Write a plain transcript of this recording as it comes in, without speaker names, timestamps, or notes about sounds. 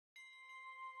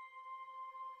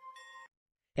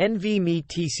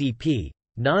NVMe-TCP,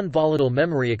 Non-Volatile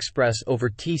Memory Express over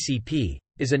TCP,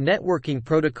 is a networking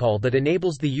protocol that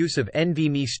enables the use of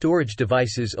NVMe storage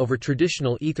devices over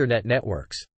traditional Ethernet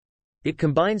networks. It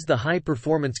combines the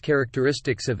high-performance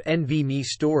characteristics of NVMe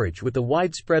storage with the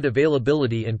widespread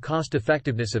availability and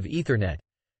cost-effectiveness of Ethernet,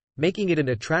 making it an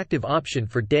attractive option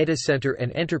for data center and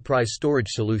enterprise storage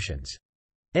solutions.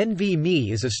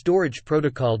 NVMe is a storage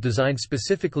protocol designed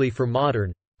specifically for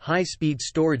modern, high-speed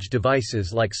storage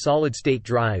devices like solid-state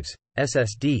drives,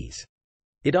 SSDs.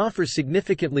 It offers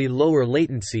significantly lower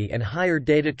latency and higher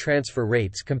data transfer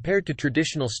rates compared to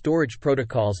traditional storage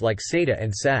protocols like SATA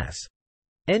and SAS.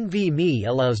 NVMe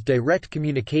allows direct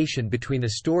communication between the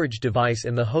storage device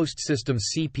and the host system's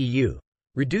CPU,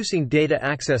 reducing data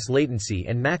access latency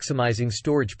and maximizing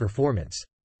storage performance.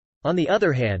 On the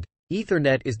other hand,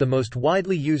 Ethernet is the most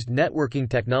widely used networking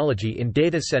technology in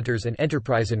data centers and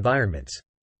enterprise environments.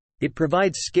 It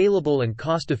provides scalable and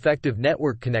cost-effective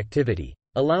network connectivity,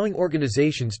 allowing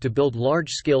organizations to build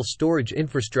large-scale storage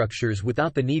infrastructures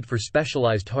without the need for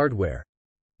specialized hardware.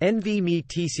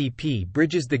 NVMe-TCP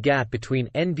bridges the gap between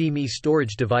NVMe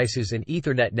storage devices and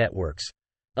Ethernet networks,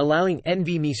 allowing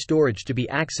NVMe storage to be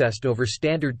accessed over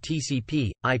standard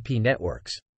TCP/IP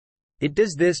networks. It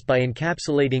does this by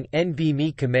encapsulating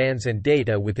NVMe commands and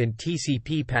data within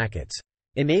TCP packets,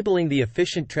 enabling the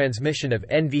efficient transmission of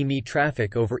NVMe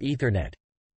traffic over Ethernet.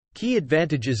 Key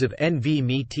advantages of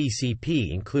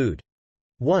NVMe-TCP include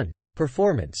 1.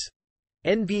 Performance.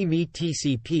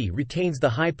 NVMe-TCP retains the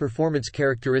high-performance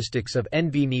characteristics of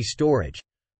NVMe storage,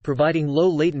 providing low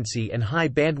latency and high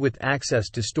bandwidth access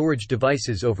to storage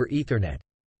devices over Ethernet.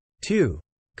 2.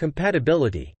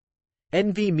 Compatibility.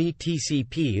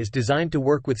 NVMe-TCP is designed to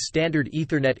work with standard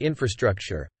Ethernet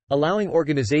infrastructure, allowing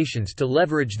organizations to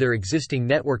leverage their existing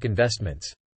network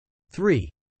investments. 3.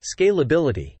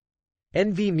 Scalability.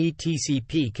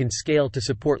 NVMe-TCP can scale to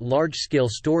support large-scale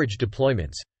storage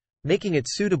deployments, making it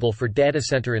suitable for data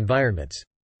center environments.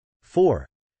 4.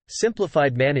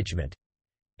 Simplified management.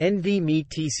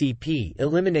 NVMe-TCP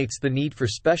eliminates the need for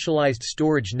specialized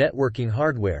storage networking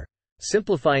hardware,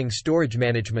 simplifying storage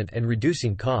management and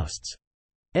reducing costs.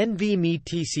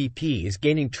 NVMe-TCP is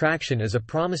gaining traction as a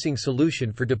promising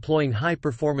solution for deploying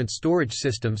high-performance storage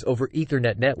systems over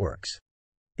Ethernet networks.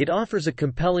 It offers a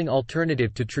compelling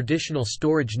alternative to traditional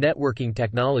storage networking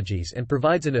technologies and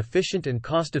provides an efficient and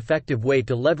cost-effective way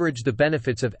to leverage the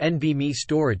benefits of NVMe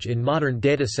storage in modern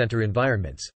data center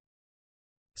environments.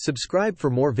 Subscribe for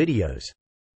more videos.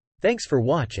 Thanks for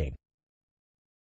watching.